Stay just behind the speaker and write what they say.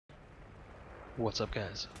What's up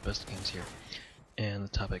guys, Best Games here, and the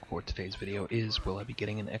topic for today's video is will I be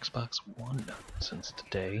getting an Xbox One since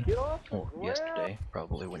today, or yesterday,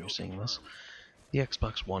 probably when you're seeing this, the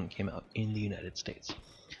Xbox One came out in the United States.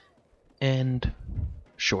 And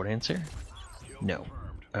short answer, no,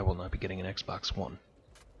 I will not be getting an Xbox One.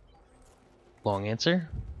 Long answer,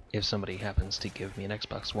 if somebody happens to give me an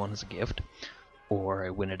Xbox One as a gift, or I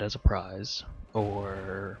win it as a prize,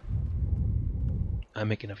 or I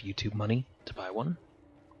make enough YouTube money to buy one,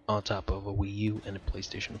 on top of a Wii U and a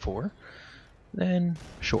PlayStation 4, then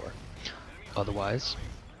sure. Otherwise,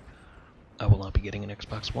 I will not be getting an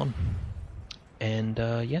Xbox One. And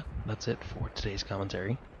yeah, that's it for today's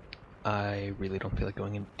commentary. I really don't feel like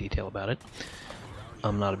going into detail about it.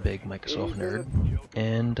 I'm not a big Microsoft nerd,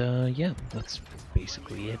 and yeah, that's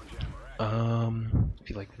basically it. If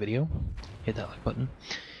you like the video, hit that like button.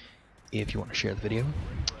 If you want to share the video,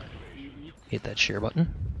 hit that share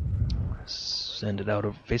button. Send it out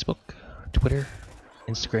of Facebook, Twitter,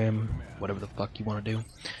 Instagram, whatever the fuck you want to do.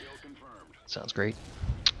 Sounds great.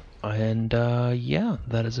 And yeah,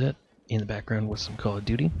 that is it. In the background with some Call of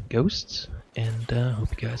Duty Ghosts, and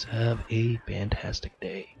hope you guys have a fantastic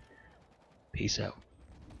day. Peace out.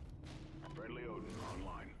 Friendly Odin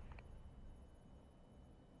online.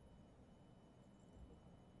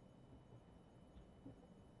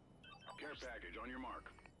 Care package on your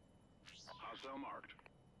mark. Hostile marked.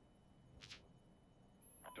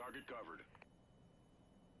 Target covered.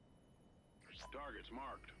 Targets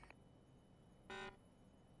marked.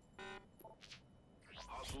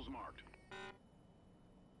 Hostiles marked.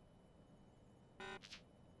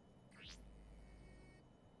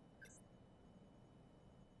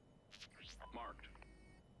 Marked.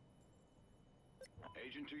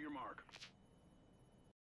 Agent to your mark.